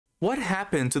What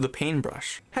happened to the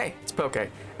paintbrush? Hey, it's Pokaie.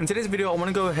 In today's video, I want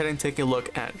to go ahead and take a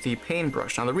look at the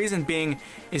paintbrush. Now, the reason being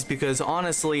is because,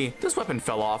 honestly, this weapon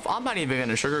fell off. I'm not even going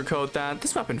to sugarcoat that.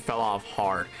 This weapon fell off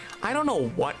hard. I don't know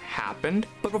what happened,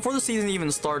 but before the season even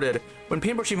started, when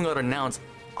paintbrush even got announced,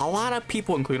 a lot of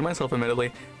people, including myself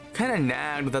admittedly, kind of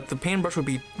nagged that the paintbrush would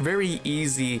be very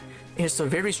easy. It's a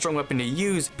very strong weapon to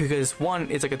use because,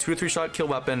 one, it's like a 2 to 3 shot kill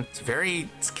weapon.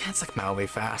 It's like mildly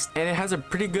fast, and it has a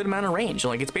pretty good amount of range.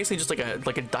 Like, it's basically just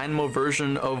like a dynamo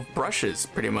version of brushes,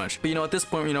 pretty much. But you know, at this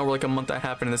point, you know, we're like a month and a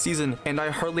half into the season, and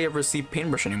I hardly ever see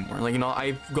paintbrush anymore. Like, you know,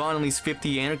 I've gone at least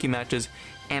 50 anarchy matches,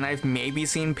 and I've maybe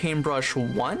seen paintbrush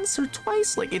once or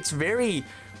twice. Like, it's very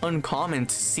uncommon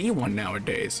to see one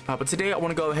nowadays. But today I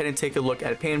want to go ahead and take a look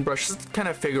at paintbrush just to kind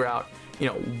of figure out, you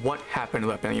know, what happened to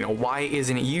the weapon, you know, why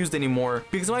isn't it used anymore?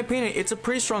 Because in my opinion, it's a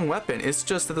pretty strong weapon. It's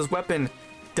just that this weapon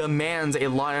demands a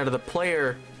lot out of the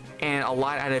player and a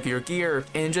lot out of your gear,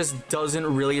 and it just doesn't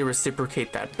really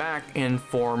reciprocate that back in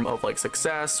form of like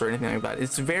success or anything like that.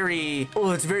 It's very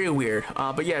weird.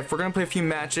 But yeah, if we're gonna play a few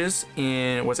matches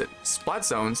in, what's it, Splat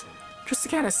Zones, just to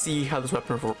kind of see how this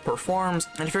weapon performs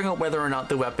and figuring out whether or not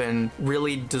the weapon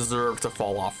really deserves to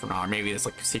fall off or not. Maybe it's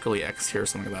like secretly X here or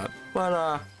something like that.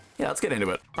 But yeah, let's get into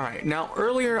it. All right, now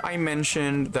earlier I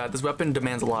mentioned that this weapon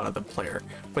demands a lot of the player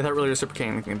without really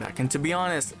reciprocating anything back. And to be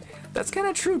honest, that's kind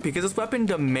of true because this weapon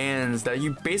demands that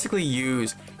you basically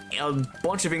use a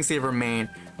bunch of Ink Saver main,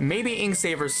 maybe Ink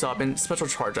Saver sub and special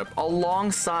charge up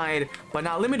alongside, but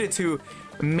not limited to,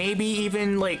 maybe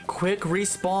even like quick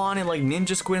respawn and like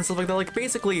ninja squid and stuff like that. Like,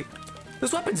 basically,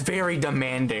 this weapon's very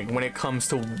demanding when it comes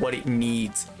to what it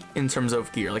needs in terms of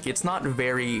gear. Like, it's not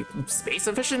very space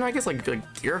efficient, I guess, like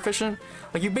gear efficient.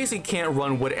 Like, you basically can't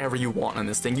run whatever you want on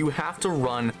this thing. You have to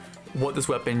run what this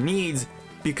weapon needs,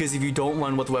 because if you don't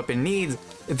run what the weapon needs,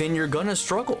 then you're gonna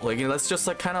struggle. Like, you know, that's just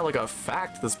like kind of like a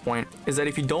fact at this point, is that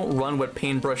if you don't run what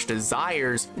paintbrush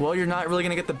desires, well, you're not really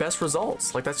gonna get the best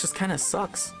results. Like, that's just kind of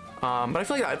sucks. But I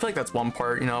feel like that's one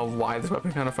part, you know, why this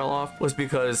weapon kind of fell off, was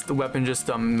because the weapon just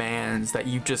demands that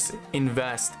you just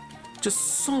invest just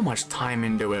so much time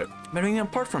into it. But I mean,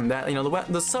 apart from that, you know,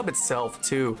 the sub itself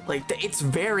too, like, it's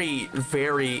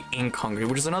very ink hungry,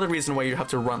 which is another reason why you have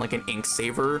to run like an Ink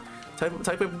Saver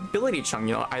type of ability chunk,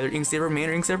 you know, either Ink Saver main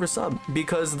or Ink Saver sub,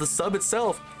 because the sub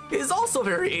itself is also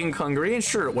very ink hungry. And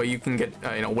sure, well, you can get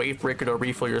you know, wave break it or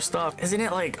refill your stuff. Isn't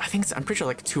it like, I'm pretty sure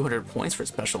like 200 points for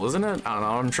special, isn't it? I don't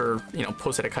know, I'm sure, you know,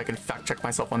 post it, I can fact check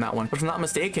myself on that one, but if I'm not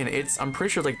mistaken, I'm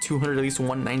pretty sure like 200, at least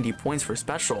 190 points for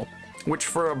special, which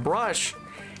for a brush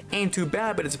ain't too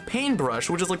bad. But it's a paintbrush,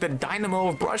 which is like the dynamo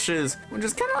of brushes, which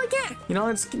is kind of like, yeah, you know,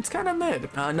 it's kind of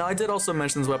mid. Now, I did also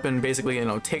mention this weapon basically, you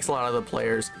know, takes a lot of the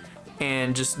players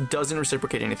and just doesn't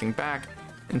reciprocate anything back.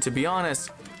 And to be honest,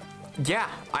 yeah,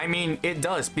 I mean, it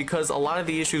does, because a lot of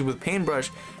the issues with paintbrush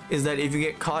is that if you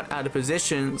get caught out of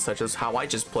position, such as how I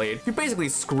just played, you're basically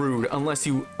screwed unless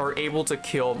you are able to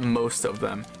kill most of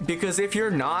them. Because if you're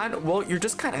not, well, you're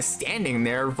just kind of standing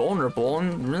there vulnerable,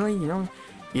 and really, you know,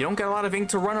 you don't get a lot of ink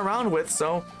to run around with,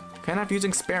 so kind of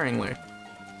using sparingly.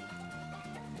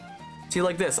 See,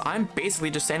 like this, I'm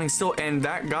basically just standing still, and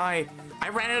that guy, I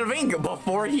ran out of ink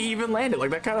before he even landed. Like,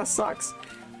 that kind of sucks.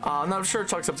 I'm not sure it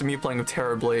chalks up to me playing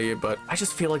terribly, but I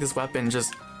just feel like this weapon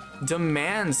just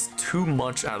demands too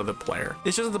much out of the player.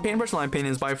 It's just that the paintbrush, in my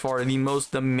opinion, is by far the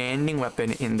most demanding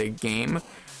weapon in the game,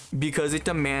 because it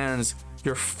demands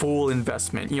your full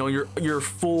investment, you know, your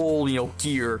full, you know,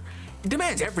 gear. It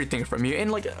demands everything from you.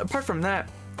 And like, apart from that,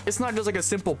 it's not just like a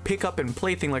simple pick up and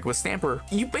play thing like with Stamper.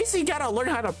 You basically gotta learn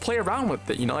how to play around with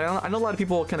it, you know. I know a lot of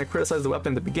people kind of criticize the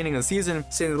weapon at the beginning of the season,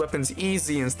 saying the weapon's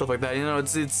easy and stuff like that. You know,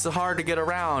 it's hard to get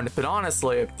around. But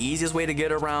honestly, the easiest way to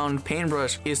get around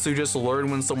paintbrush is to just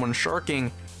learn when someone's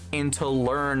sharking, and to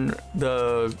learn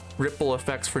the ripple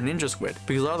effects for ninja squid,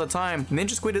 because a lot of the time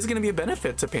ninja squid is going to be a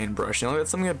benefit to paintbrush. You know, that's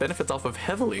something that benefits off of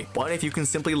heavily. But if you can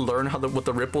simply learn what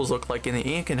the ripples look like in the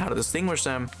ink and how to distinguish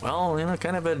them, well, you know,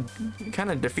 kind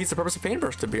of defeats the purpose of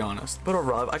paintbrush, to be honest. But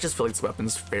overall, I just feel like this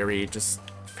weapon's very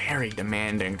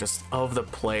demanding, just of the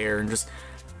player, and just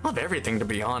of everything, to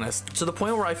be honest, to the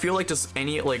point where I feel like just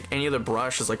any other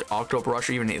brush, is like Octo Brush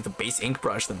or even the base ink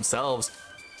brush themselves,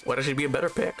 would actually be a better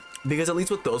pick. Because at least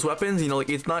with those weapons, you know, like,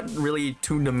 it's not really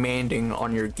too demanding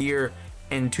on your gear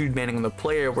and too demanding on the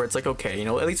player, where it's like, okay, you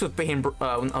know, at least with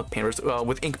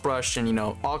with ink brush and, you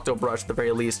know, Octo Brush at the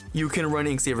very least, you can run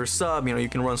Ink Saver sub, you know, you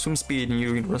can run swim speed, and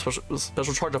you can run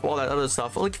special charge up, all that other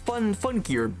stuff, like fun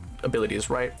gear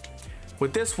abilities, right?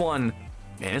 With this one,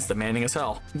 man, it's demanding as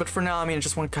hell. But for now, I mean, I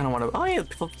just kind of want to, oh yeah,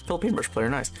 fill paintbrush player,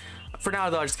 nice. For now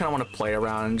though, I just kind of want to play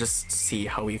around and just see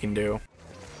how we can do.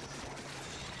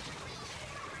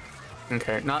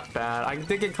 Okay, not bad. I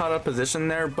did get caught out of position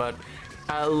there, but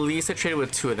at least I traded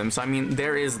with 2 of them. So I mean,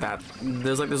 there is that.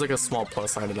 There's like a small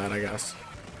plus side of that, I guess.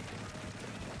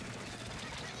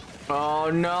 Oh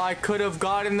no, I could have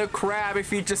gotten the crab if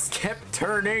he just kept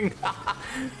turning.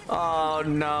 Oh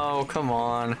no, come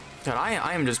on. God,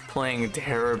 I am just playing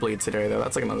terribly today though.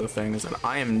 That's like another thing, is that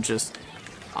I am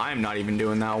not even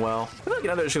doing that well. I feel like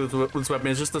another issue with this weapon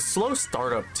is just the slow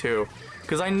startup too.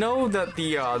 Because I know that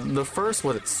the first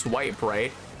was its swipe,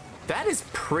 right? That is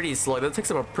pretty slow. That takes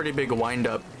up a pretty big wind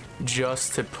up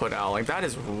just to put out. Like that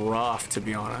is rough, to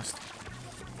be honest.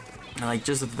 And like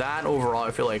just that overall,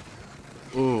 I feel like,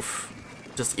 oof.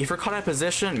 Just if you're caught out of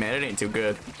position, man, it ain't too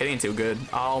good. It ain't too good.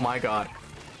 Oh my god.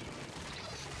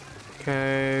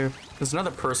 Okay, there's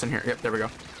another person here. Yep, there we go.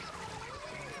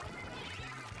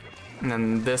 And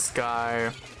then this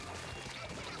guy.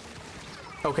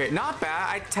 Okay, not bad.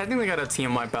 I technically got a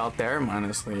team wipe out there,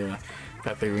 minus the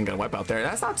that thing we got a wipe out there.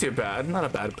 That's not too bad. Not a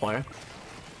bad play.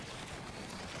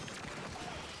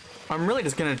 I'm really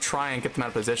just gonna try and get them out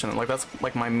of position. Like that's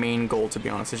like my main goal, to be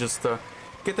honest. Is just to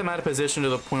get them out of position to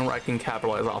the point where I can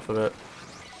capitalize off of it.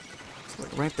 So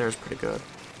like right there is pretty good.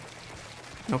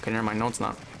 Okay, never mind. No, it's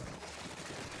not.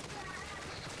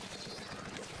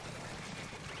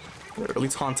 Or at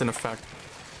least haunting effect.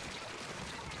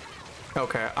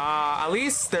 Okay, at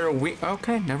least they're weak.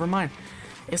 Okay, never mind.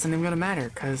 It's not even gonna matter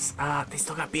because they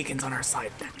still got beacons on our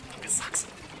side. That fucking sucks.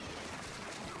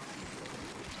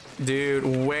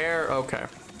 Dude, where? Okay.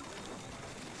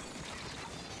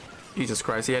 Jesus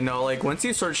Christ. Yeah, no, like once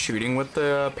you start shooting with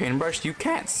the paintbrush, you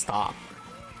can't stop.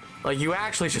 Like you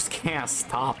actually just can't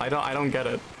stop. I don't get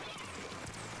it.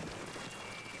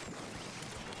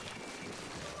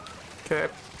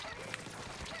 Okay.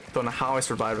 Don't know how I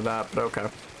survived that, but okay.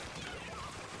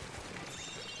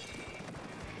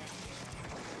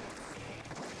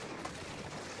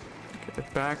 Get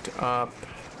it backed up.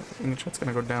 It's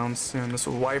gonna go down soon. This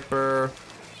wiper.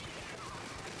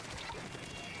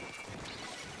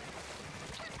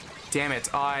 Damn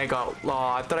it. I got. Oh,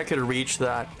 I thought I could reach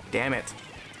that. Damn it.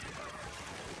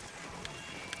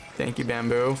 Thank you,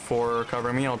 Bamboo, for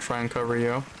covering me. I'll try and cover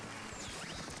you.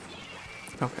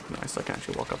 Okay, nice. I can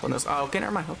actually walk up on this. Oh, okay,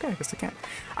 never mind. Okay, I guess I can't.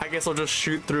 I guess I'll just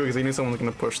shoot through because I knew someone was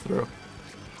going to push through.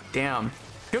 Damn.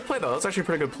 Good play, though. That's actually a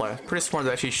pretty good play. Pretty smart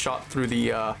to actually shot through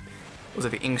the, was it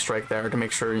the ink strike there to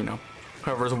make sure, you know,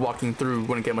 whoever's walking through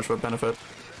wouldn't get much of a benefit.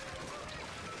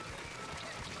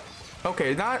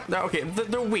 Okay, okay,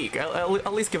 they're weak.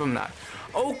 At least give them that.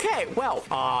 Okay, well,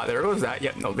 there goes that.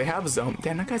 Yeah, no, they have zone.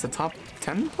 Damn, that guy's a top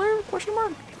 10 player? Question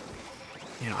mark?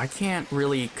 You know, I can't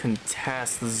really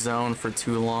contest the zone for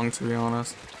too long, to be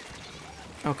honest.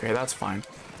 Okay, that's fine.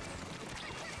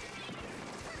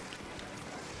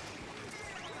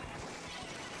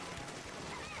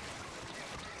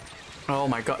 Oh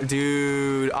my god,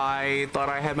 dude, I thought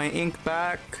I had my ink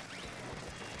back.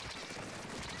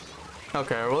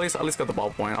 Okay, well, at least got the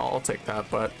ballpoint. I'll take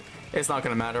that, but it's not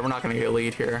gonna matter. We're not gonna get a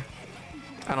lead here.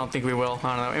 I don't think we will.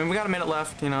 I don't know. I mean, we got a minute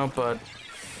left, you know, but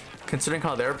considering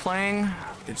how they're playing,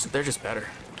 they're just better.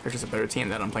 They're just a better team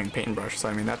than I'm playing Painbrush, so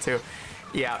I mean, that too.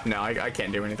 Yeah, no, I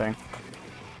can't do anything.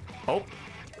 Oh.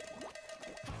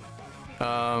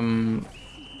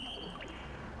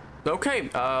 Okay,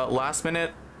 last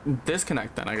minute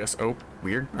disconnect then, I guess. Oh,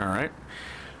 weird. All right.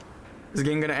 Is the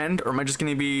game gonna end, or am I just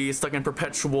gonna be stuck in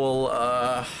perpetual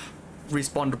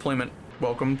respawn deployment?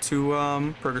 Welcome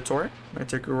to Purgatory. May I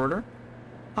take your order?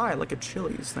 Hi, like a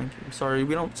Chili's, thank you. Sorry,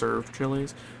 we don't serve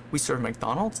Chili's. We serve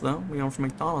McDonald's though. We own from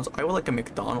McDonald's. I would like a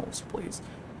McDonald's, please.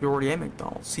 You're already at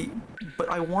McDonald's. See, but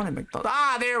I want a McDonald's.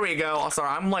 Ah, there we go. Oh, sorry,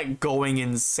 I'm like going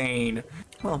insane.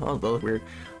 Well, that was weird.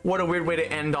 What a weird way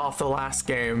to end off the last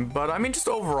game. But I mean, just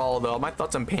overall though, my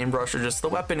thoughts on Painbrush are just the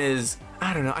weapon is,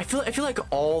 I don't know. I feel like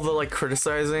all the like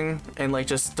criticizing and like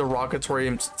just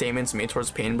derogatory statements made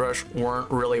towards Painbrush weren't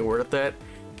really worth it,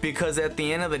 because at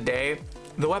the end of the day,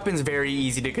 the weapon's very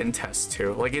easy to contest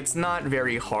too. Like it's not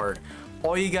very hard.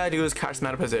 All you gotta do is catch them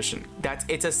out of position.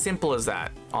 It's as simple as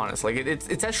that, honestly.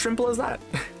 It's as simple as that.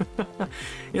 You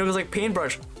know, because like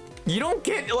Painbrush, you don't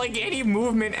get like any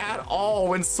movement at all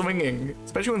when swinging,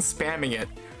 especially when spamming it,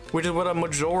 which is what a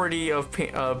majority of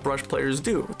brush players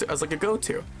do as like a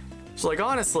go-to. So like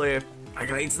honestly, like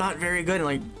it's not very good.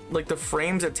 And like the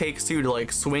frames it takes to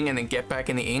like swing and then get back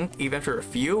in the ink, even after a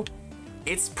few,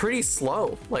 it's pretty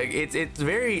slow. Like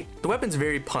the weapon's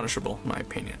very punishable in my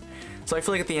opinion. So I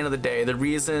feel like at the end of the day, the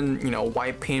reason, you know,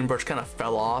 why Painbrush kind of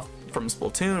fell off from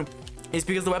Splatoon is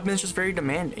because the weapon is just very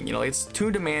demanding. You know, it's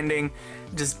too demanding,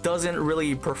 just doesn't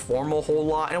really perform a whole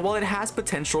lot. And while it has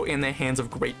potential in the hands of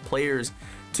great players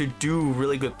to do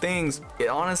really good things.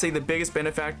 Honestly, the biggest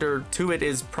benefactor to it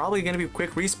is probably going to be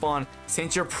quick respawn,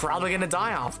 since you're probably going to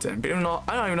die often. But I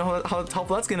don't even know how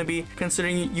helpful that's going to be,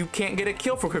 considering you can't get a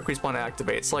kill for quick respawn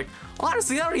activates. Like,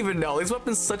 honestly, I don't even know. These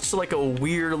weapons such like a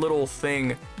weird little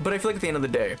thing. But I feel like at the end of the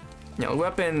day, you know, the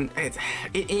weapon,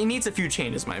 it needs a few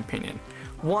changes, in my opinion.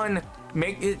 One,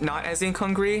 make it not as ink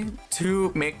hungry.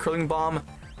 Two, make curling bomb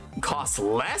cost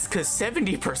less, because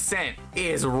 70%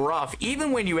 is rough.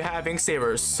 Even when you have ink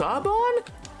saver sub on,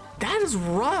 that is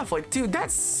rough. Like, dude,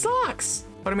 that sucks.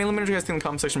 But I mean, let me know what you guys think in the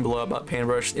comment section below about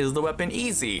Painbrush. Is the weapon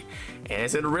easy? And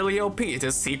is it really OP? Is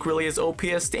it secretly as OP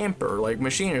as Stamper, like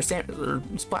Machine or Stamp or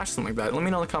Splash, something like that? Let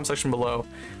me know in the comment section below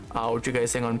what you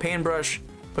guys think on Painbrush.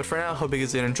 But for now, hope you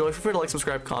guys did enjoy. Feel free to like,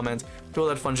 subscribe, comment, do all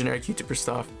that fun generic YouTuber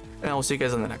stuff. And I will see you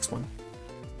guys in the next one.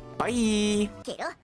 Bye!